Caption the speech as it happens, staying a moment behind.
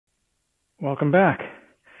Welcome back.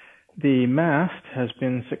 The mast has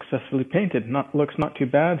been successfully painted. Looks not too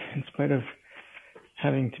bad in spite of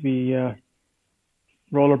having to be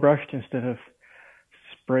roller brushed instead of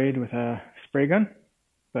sprayed with a spray gun,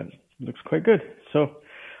 but it looks quite good. So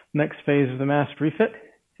next phase of the mast refit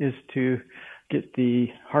is to get the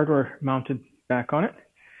hardware mounted back on it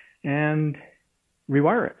and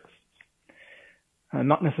rewire it.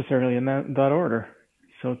 Not necessarily in that order.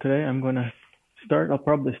 So today I'm going to I'll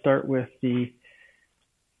probably start with the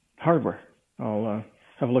hardware. I'll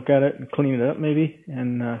have a look at it and clean it up maybe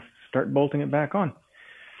and start bolting it back on.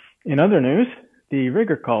 In other news, the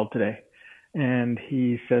rigger called today and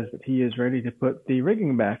he says that he is ready to put the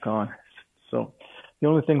rigging back on. So the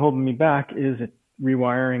only thing holding me back is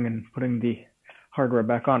rewiring and putting the hardware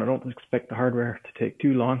back on. I don't expect the hardware to take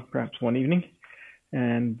too long, perhaps one evening.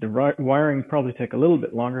 And the wiring probably take a little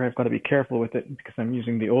bit longer. I've got to be careful with it because I'm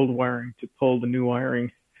using the old wiring to pull the new wiring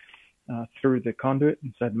through the conduit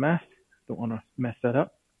inside the mast. Don't want to mess that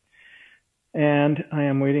up. And I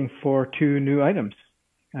am waiting for two new items.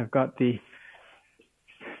 I've got the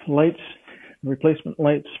lights, replacement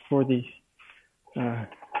lights for the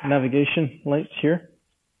navigation lights here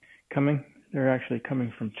coming. They're actually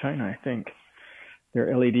coming from China, I think.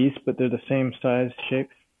 They're LEDs, but they're the same size, shape.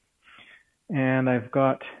 And I've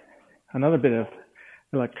got another bit of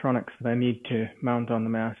electronics that I need to mount on the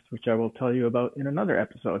mast, which I will tell you about in another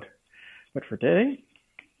episode. But for today,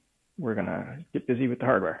 we're going to get busy with the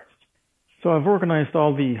hardware. So I've organized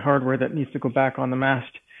all the hardware that needs to go back on the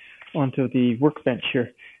mast onto the workbench here.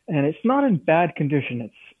 And it's not in bad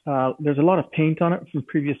condition. There's a lot of paint on it from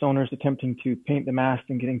previous owners attempting to paint the mast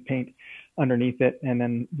and getting paint underneath it and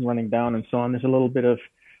then running down and so on. There's a little bit of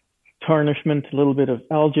tarnishment, a little bit of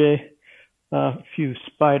algae, a few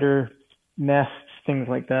spider nests, things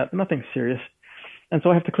like that. Nothing serious. And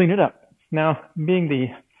so I have to clean it up. Now, being the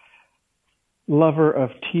lover of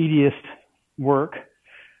tedious work,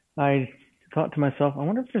 I thought to myself, I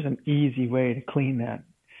wonder if there's an easy way to clean that.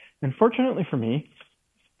 And fortunately for me,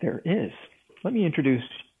 there is. Let me introduce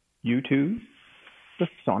you to the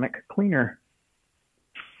Sonic Cleaner.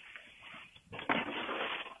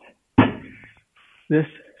 This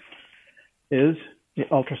is the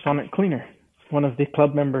ultrasonic cleaner. One of the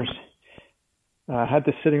club members had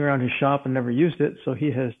this sitting around his shop and never used it, so he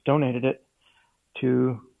has donated it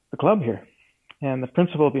to the club here. And the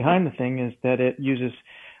principle behind the thing is that it uses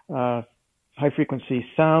high-frequency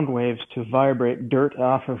sound waves to vibrate dirt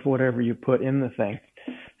off of whatever you put in the thing.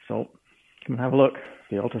 So come and have a look.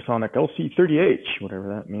 The ultrasonic LC30H,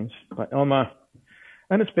 whatever that means, by Elma.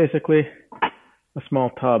 And it's basically a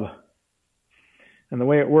small tub. And the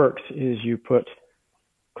way it works is you put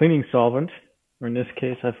cleaning solvent, or in this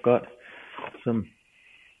case, I've got some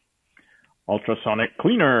ultrasonic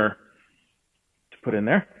cleaner to put in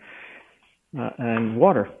there, and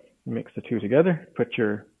water. You mix the two together, put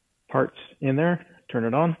your parts in there, turn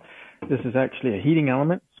it on. This is actually a heating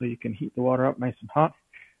element, so you can heat the water up nice and hot.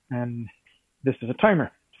 And this is a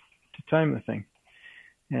timer to time the thing.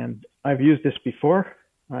 And I've used this before.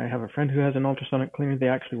 I have a friend who has an ultrasonic cleaner. They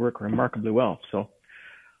actually work remarkably well. So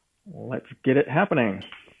let's get it happening.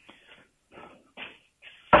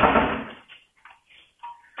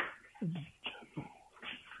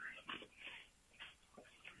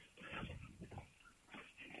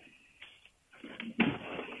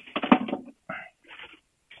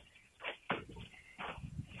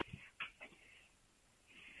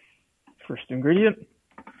 First ingredient,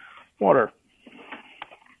 water.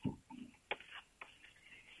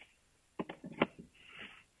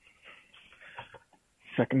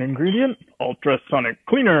 Second ingredient, ultrasonic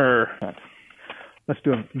cleaner. Let's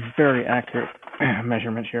do a very accurate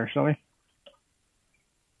measurement here, shall we?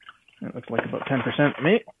 It looks like about 10% to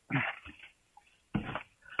me.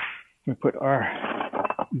 We put our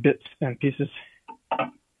bits and pieces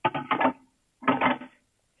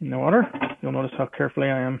in the water. You'll notice how carefully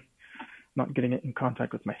I am not getting it in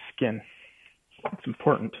contact with my skin. It's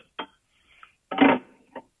important.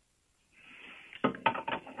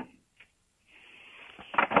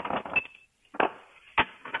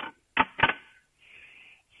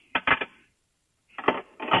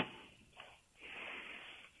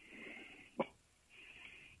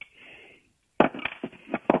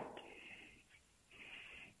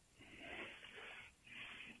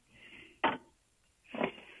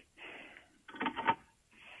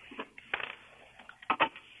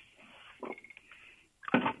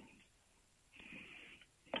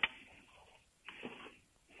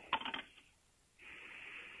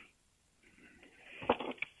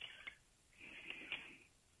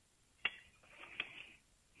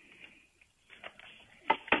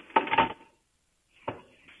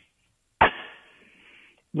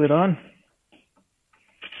 Lid on.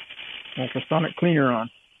 Ultrasonic cleaner on.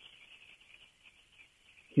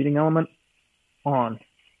 Heating element on.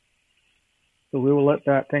 So we will let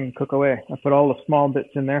that thing cook away. I put all the small bits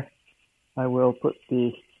in there. I will put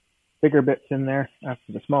the bigger bits in there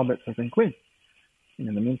after the small bits have been cleaned. And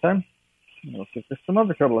in the meantime, I'll see if there's some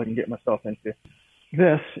other trouble I can get myself into.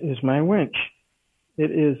 This is my winch.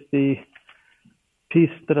 It is the piece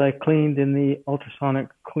that I cleaned in the ultrasonic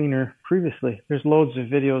cleaner previously. There's loads of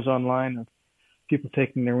videos online of people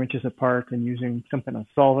taking their winches apart and using some kind of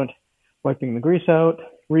solvent, wiping the grease out,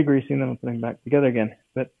 re-greasing them, and putting them back together again.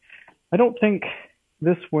 But I don't think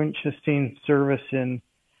this winch has seen service in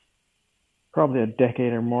probably a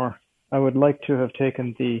decade or more. I would like to have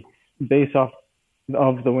taken the base of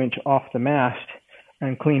the winch off the mast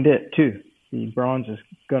and cleaned it too. The bronze has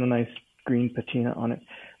got a nice green patina on it,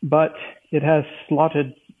 but it has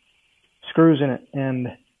slotted screws in it, and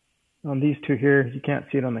on these two here, you can't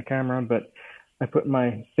see it on the camera, but I put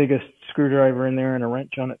my biggest screwdriver in there and a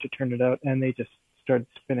wrench on it to turn it out, and they just started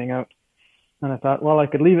spinning out. And I thought, well, I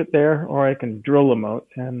could leave it there or I can drill them out,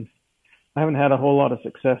 and I haven't had a whole lot of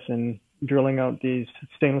success in drilling out these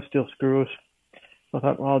stainless steel screws. So I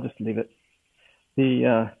thought, well, I'll just leave it.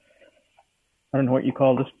 I don't know what you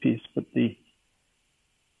call this piece, but the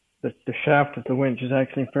shaft of the winch is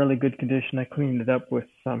actually in fairly good condition. I cleaned it up with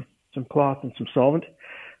some cloth and some solvent,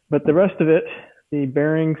 but the rest of it, the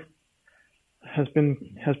bearings, has been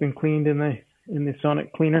cleaned in the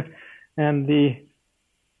sonic cleaner, and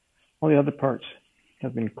all the other parts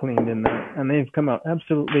have been cleaned in there, and they've come out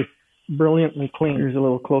absolutely brilliantly clean. Here's a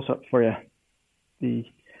little close up for you. The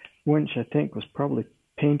winch, I think, was probably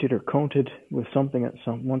painted or coated with something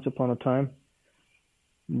once upon a time.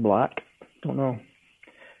 Black, don't know,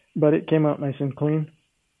 but it came out nice and clean.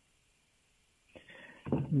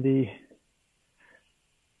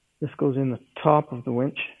 This goes in the top of the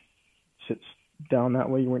winch, sits down that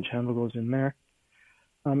way. Your winch handle goes in there,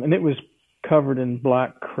 and it was covered in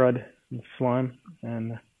black crud and slime,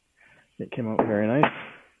 and it came out very nice.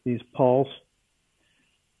 These pawls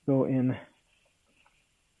go in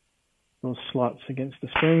those slots against the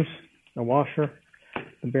springs, a washer,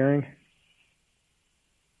 the bearing.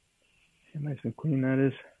 See how nice and clean that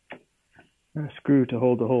is. And a screw to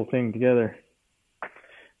hold the whole thing together.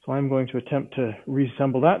 So I'm going to attempt to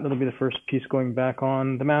reassemble that. That'll be the first piece going back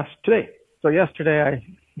on the mast today. So yesterday I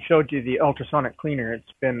showed you the ultrasonic cleaner.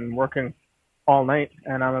 It's been working all night,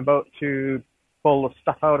 and I'm about to pull the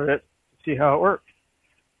stuff out of it to see how it works.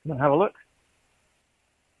 Come and have a look.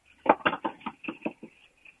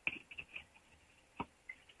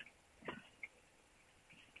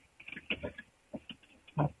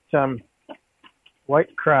 That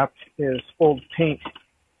white crap is old paint,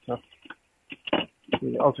 so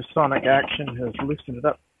the ultrasonic action has loosened it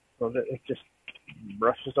up so that it just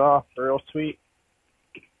brushes off real sweet.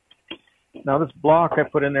 Now this block I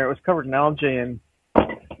put in there, it was covered in algae and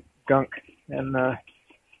gunk, and I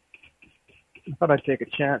thought I'd take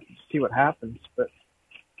a chance to see what happens, but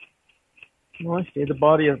well, I see the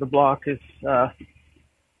body of the block is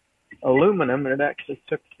aluminum, and it actually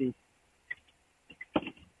took the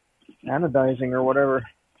anodizing or whatever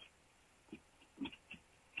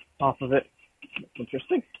off of it. That's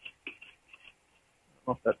interesting. I don't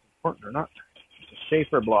know if that's important or not. It's a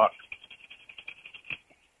Schaefer block.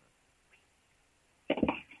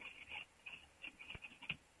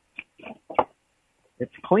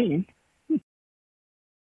 It's clean.